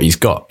with what he's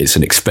got. It's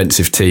an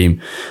expensive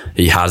team.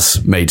 He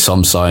has made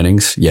some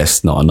signings.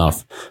 Yes, not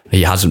enough.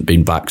 He hasn't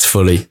been backed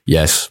fully.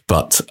 Yes,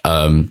 but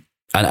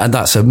and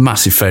that's a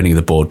massive failing of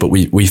the board. But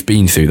we've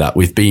been through that.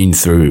 We've been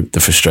through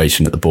the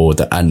frustration at the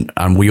board,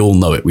 and we all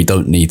know it. We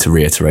don't need to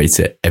reiterate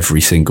it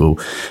every single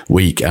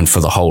week and for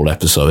the whole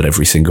episode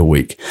every single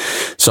week.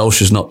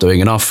 Solskjaer's not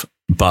doing enough.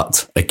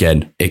 But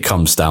again, it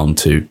comes down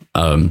to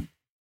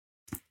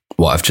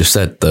what I've just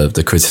said,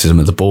 the criticism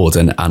of the board,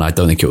 and I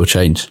don't think it will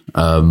change.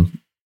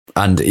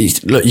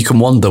 Look, you can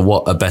wonder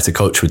what a better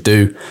coach would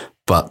do,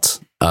 but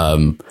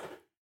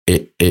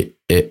it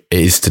it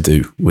is to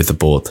do with the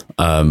board.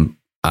 And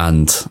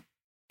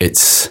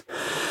it's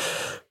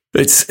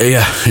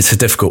a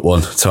difficult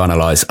one to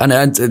analyse.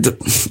 And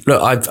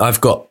look,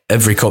 I've got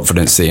every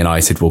confidence that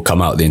United will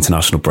come out of the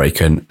international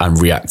break and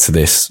react to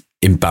this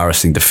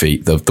embarrassing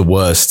defeat, the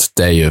worst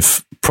day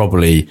of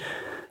probably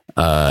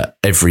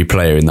every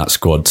player in that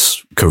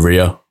squad's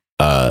career.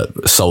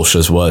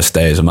 Solskjaer's worst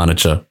day as a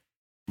manager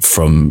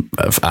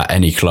at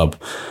any club.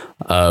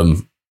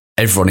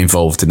 Everyone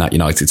involved in that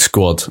United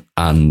squad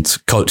and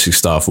coaching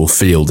staff will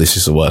feel this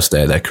is the worst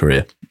day of their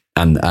career.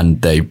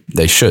 And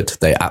they should.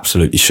 They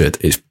absolutely should.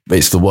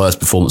 It's the worst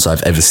performance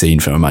I've ever seen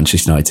from a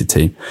Manchester United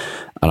team.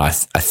 And I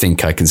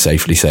think I can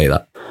safely say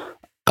that.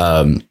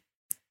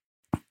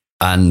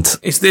 And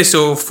it's this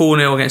or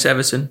 4-0 against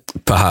Everton?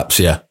 Perhaps,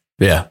 yeah.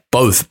 Yeah,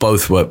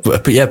 both were.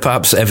 But yeah,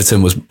 perhaps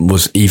Everton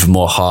was even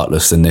more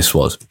heartless than this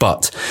was.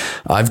 But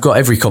I've got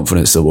every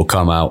confidence that we'll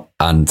come out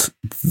and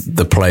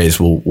the players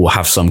will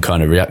have some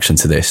kind of reaction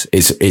to this.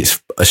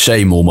 It's a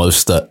shame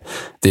almost that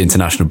the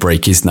international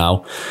break is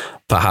now.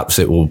 Perhaps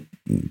it will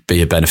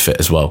be a benefit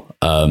as well.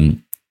 How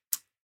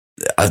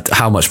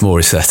much more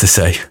is there to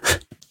say?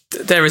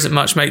 There isn't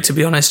much, mate, to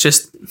be honest.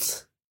 Just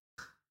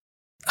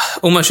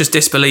almost just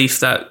disbelief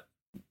that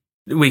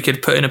we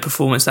could put in a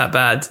performance that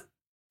bad.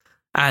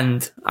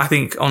 And I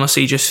think,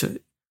 honestly, just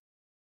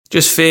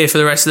fear for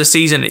the rest of the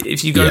season.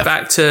 If you go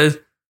back to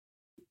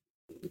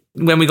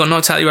when we got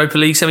knocked out of the Europa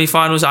League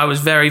semi-finals, I was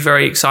very,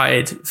 very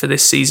excited for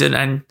this season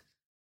and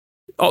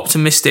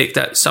optimistic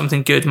that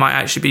something good might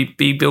actually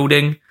be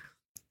building.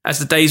 As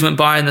the days went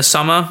by in the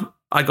summer,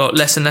 I got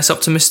less and less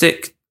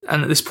optimistic.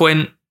 And at this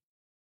point,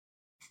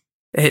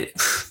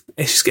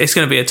 it's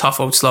going to be a tough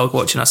old slog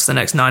watching us for the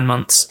next 9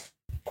 months.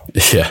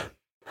 Yeah.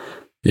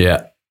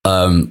 Yeah.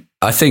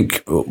 I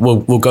think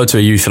we'll go to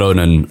a youth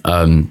loan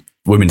and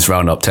women's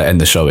roundup to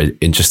end the show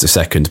in just a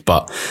second.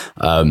 But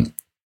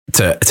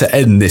to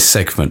end this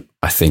segment,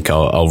 I think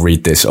I'll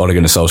read this Ole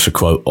Gunnar Solskjaer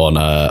quote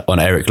on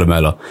Eric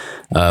Lamela,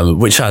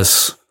 which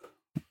has,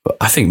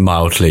 I think,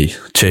 mildly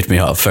cheered me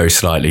up very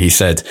slightly. He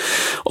said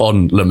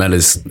on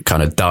Lamela's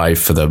kind of dive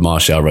for the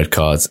Martial red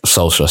card,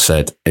 Solskjaer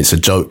said, "It's a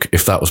joke.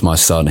 If that was my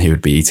son, he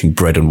would be eating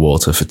bread and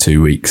water for 2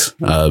 weeks."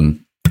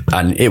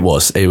 And it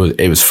was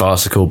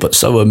farcical, but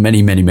so were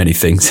many, many, many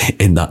things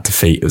in that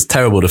defeat. It was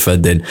terrible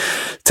defending,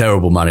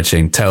 terrible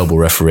managing, terrible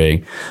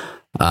refereeing.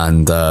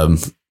 And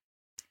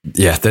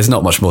there's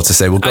not much more to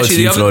say. We'll go to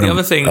the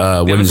other thing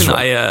I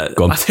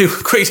do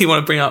quickly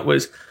want to bring up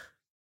was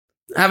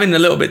having a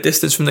little bit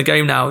distance from the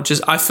game now.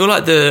 Just I feel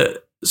like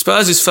the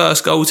Spurs'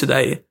 first goal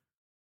today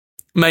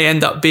may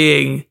end up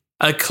being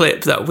a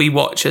clip that we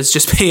watch as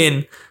just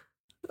being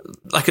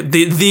like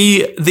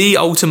the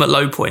ultimate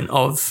low point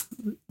of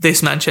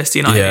this Manchester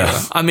United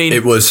era. I mean,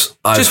 it was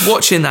just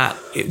watching that.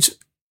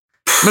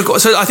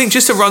 So I think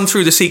just to run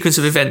through the sequence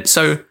of events.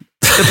 So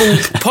the ball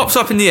pops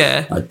up in the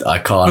air. I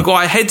can't.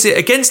 Maguire heads it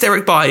against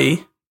Eric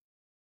Bailly,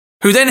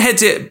 who then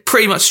heads it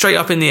pretty much straight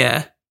up in the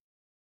air.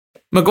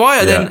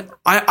 Maguire then,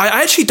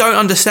 I actually don't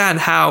understand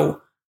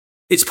how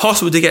it's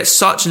possible to get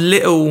such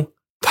little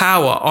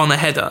power on a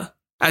header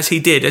as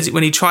he did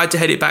when he tried to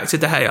head it back to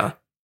De Gea.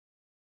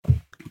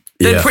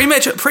 Then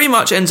pretty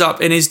much ends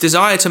up in his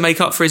desire to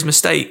make up for his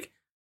mistake,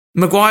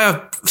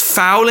 Maguire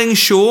fouling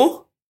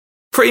Shaw,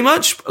 pretty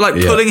much,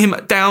 pulling him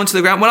down to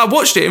the ground. When I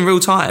watched it in real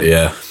time,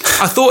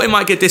 I thought it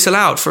might get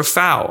disallowed for a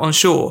foul on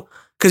Shaw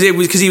because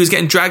he was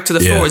getting dragged to the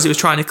floor as he was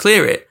trying to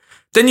clear it.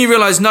 Then you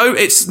realise, no,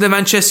 it's the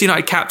Manchester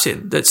United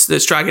captain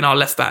that's dragging our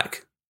left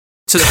back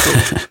to the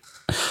floor.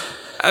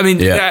 I mean,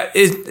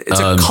 it's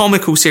a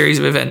comical series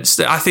of events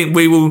that I think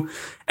we will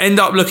end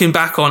up looking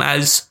back on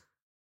as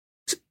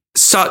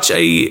such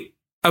a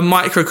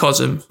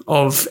microcosm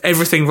of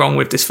everything wrong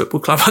with this football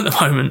club at the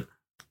moment.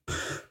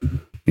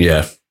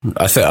 Yeah,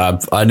 I think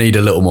I need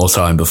a little more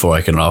time before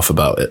I can laugh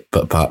about it,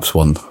 but perhaps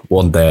one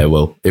day I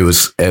will. It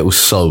was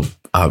so.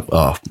 I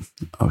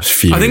was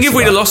furious. I think if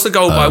we'd have lost the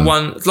game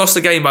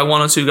by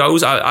 1 or 2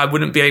 goals, I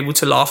wouldn't be able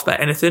to laugh about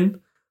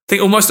anything. I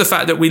think almost the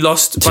fact that we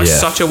lost by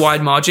such a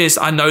wide margin is,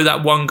 I know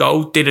that 1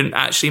 goal didn't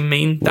actually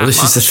mean that much.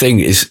 This is the thing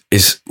is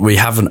we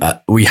haven't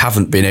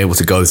been able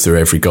to go through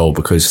every goal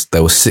because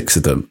there were 6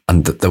 of them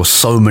and there were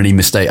so many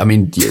mistakes. I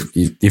mean,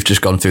 you've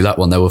just gone through that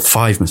one. There were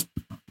 5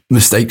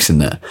 mistakes in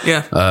there.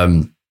 Yeah.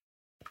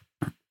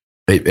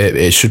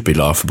 It should be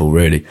laughable,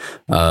 really.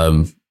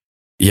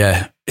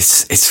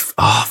 It's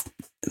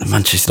the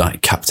Manchester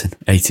United captain,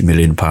 £80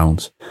 million.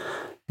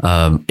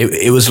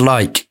 It was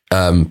like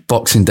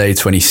Boxing Day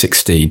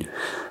 2016.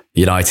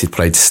 United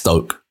played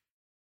Stoke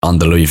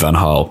under Louis van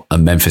Gaal,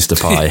 and Memphis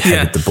Depay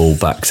headed the ball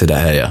back to De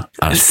Gea.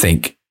 And I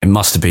think it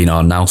must have been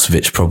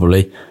Arnautovic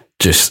probably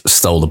just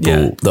stole the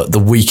ball. The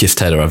weakest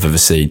header I've ever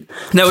seen.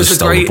 There's a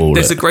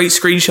great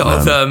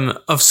screenshot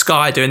of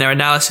Sky doing their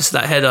analysis of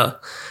that header,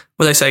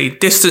 where they say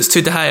distance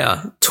to De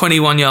Gea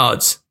 21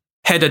 yards,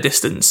 header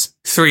distance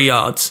 3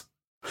 yards.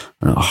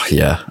 Oh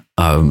yeah,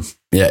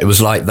 it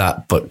was like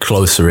that, but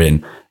closer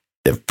in.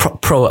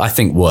 I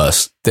think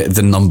worse.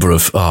 The number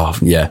of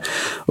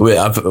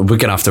we're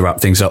gonna have to wrap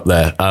things up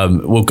there.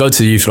 We'll go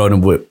to the Youth Loan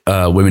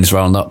and Women's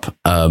Roundup,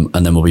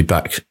 and then we'll be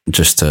back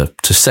just to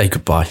say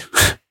goodbye.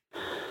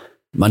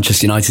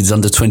 Manchester United's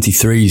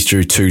under-23s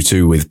drew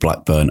 2-2 with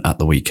Blackburn at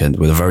the weekend,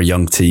 with a very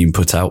young team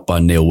put out by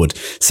Neil Wood.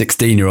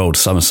 16-year-old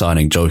summer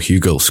signing Joe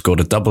Hugill scored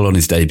a double on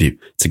his debut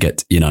to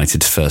get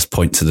United's first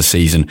point of the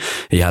season.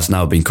 He has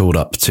now been called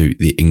up to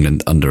the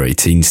England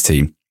under-18s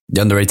team.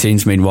 The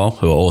under-18s, meanwhile,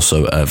 who are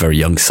also a very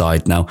young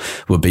side now,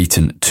 were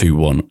beaten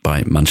 2-1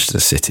 by Manchester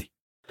City.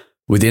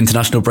 With the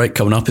international break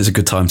coming up, it's a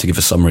good time to give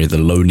a summary of the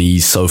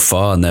loanees so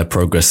far and their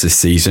progress this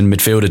season.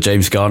 Midfielder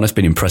James Garner has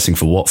been impressing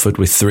for Watford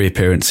with 3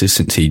 appearances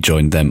since he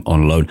joined them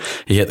on loan.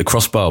 He hit the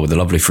crossbar with a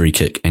lovely free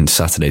kick in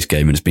Saturday's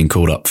game and has been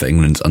called up for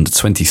England's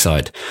under-20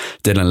 side.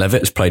 Dylan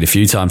Levitt has played a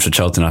few times for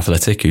Charlton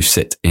Athletic, who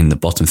sit in the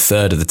bottom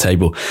third of the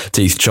table.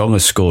 Teeth Chong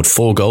has scored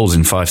 4 goals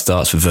in 5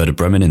 starts for Werder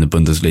Bremen in the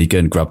Bundesliga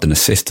and grabbed an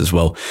assist as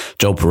well.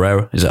 Joel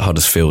Pereira is at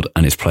Huddersfield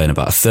and is playing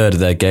about a third of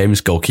their games.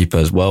 Goalkeeper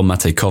as well,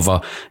 Mate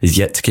Kovar, is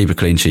yet to keep a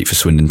clean sheet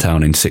for Swindon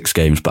Town in 6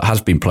 games, but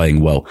has been playing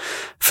well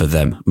for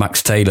them.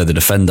 Max Taylor, the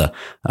defender,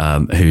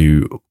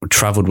 who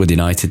travelled with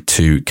United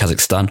to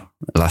Kazakhstan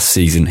last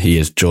season, he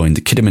has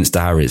joined Kidderminster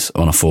Harriers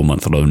on a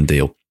 4-month loan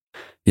deal.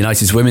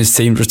 United's women's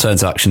team returned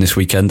to action this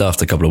weekend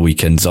after a couple of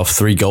weekends off.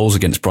 3 goals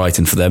against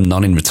Brighton for them,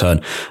 none in return,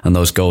 and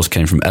those goals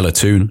came from Ella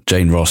Toone,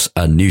 Jane Ross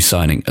and new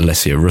signing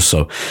Alessia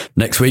Russo.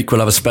 Next week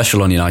we'll have a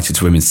special on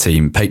United's women's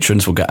team.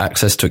 Patrons will get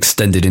access to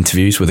extended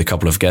interviews with a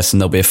couple of guests,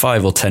 and there'll be a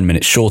 5 or 10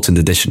 minute shortened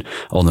edition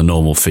on the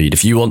normal feed.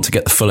 If you want to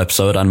get the full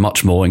episode and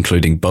much more,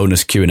 including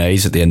bonus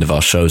Q&As at the end of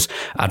our shows,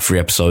 ad-free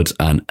episodes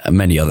and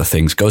many other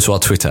things, go to our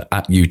Twitter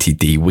at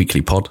UTD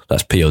Weekly Pod.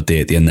 That's POD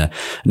at the end there,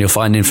 and you'll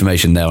find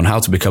information there on how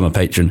to become a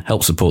patron,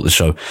 help support the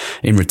show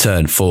in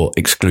return for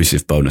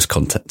exclusive bonus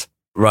content.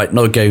 Right,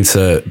 no game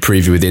to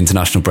preview with the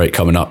international break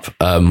coming up.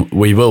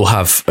 We will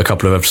have a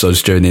couple of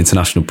episodes during the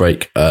international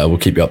break. We'll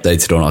keep you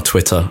updated on our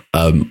Twitter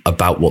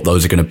about what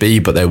those are going to be,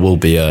 but there will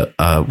be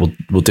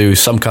we'll do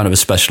some kind of a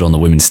special on the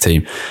women's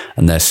team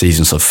and their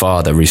season so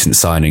far, their recent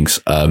signings.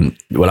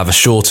 We'll have a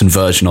shortened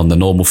version on the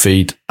normal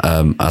feed,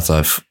 as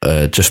I've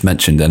just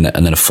mentioned, and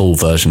then a full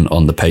version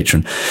on the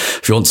Patreon.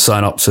 If you want to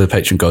sign up to the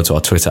Patreon, go to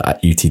our Twitter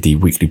at UTD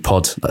Weekly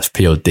Pod. That's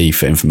POD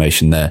for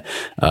information there.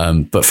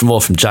 But for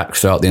more from Jack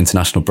throughout the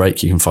international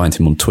break, you can find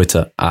him on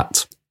Twitter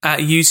at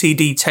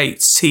UTD Tait,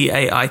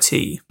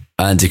 Tait.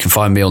 And you can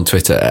find me on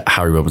Twitter at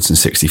Harry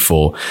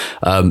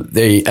Robinson64.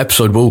 The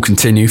episode will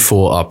continue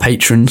for our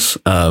patrons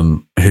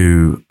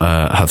who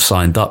have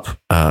signed up,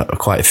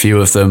 quite a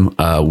few of them.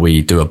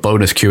 We do a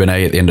bonus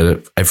Q&A at the end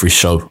of every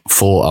show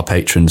for our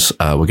patrons.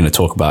 We're going to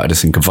talk about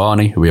Edison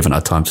Cavani, who we haven't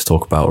had time to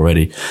talk about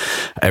already,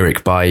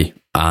 Eric Bailly,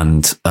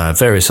 and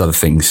various other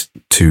things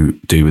to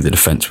do with the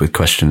defence, with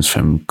questions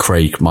from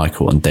Craig,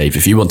 Michael and Dave.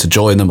 If you want to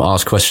join them,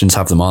 ask questions,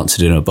 have them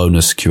answered in a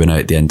bonus Q&A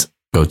at the end,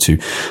 go to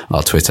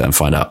our Twitter and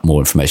find out more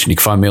information. You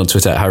can find me on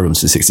Twitter at Harry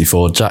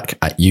Robinson64, Jack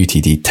at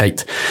UTD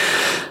Tait.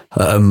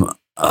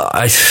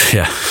 I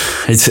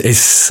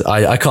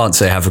can't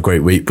say have a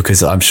great week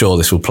because I'm sure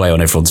this will play on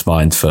everyone's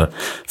mind for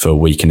a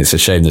week, and it's a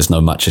shame there's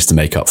no matches to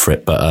make up for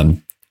it, but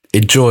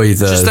enjoy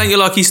the... Just thank your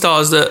lucky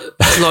stars that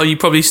you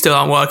probably still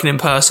aren't working in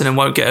person and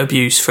won't get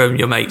abuse from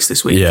your mates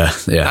this week. Yeah,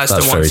 that's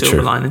the one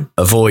silver lining.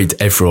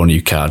 Avoid everyone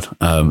you can.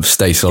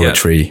 Stay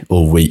solitary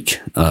all week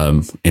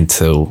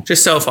until...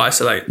 Just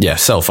self-isolate. Yeah,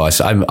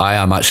 self-isolate. I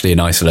am actually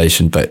in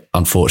isolation, but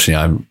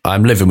unfortunately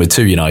I'm living with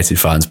 2 United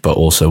fans, but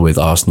also with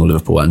Arsenal,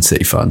 Liverpool and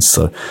City fans.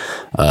 So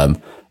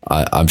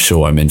I'm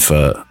sure I'm in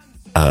for...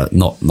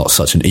 not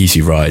such an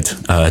easy ride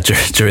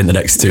during the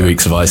next 2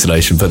 weeks of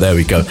isolation, but there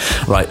we go.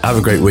 Right, have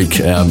a great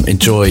week.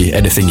 Enjoy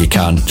anything you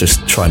can.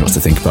 Just try not to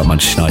think about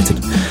Manchester United.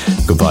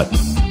 Goodbye.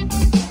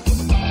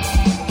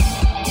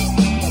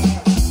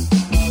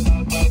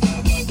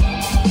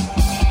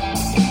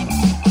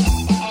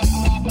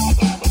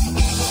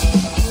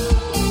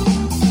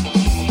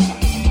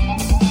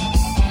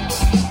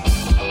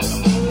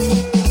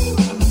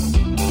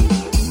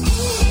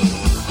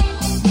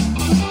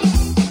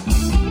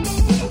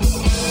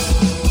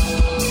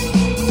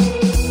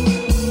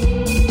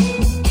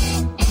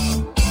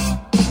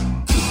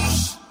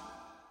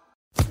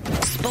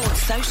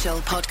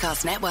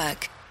 Podcast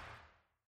Network.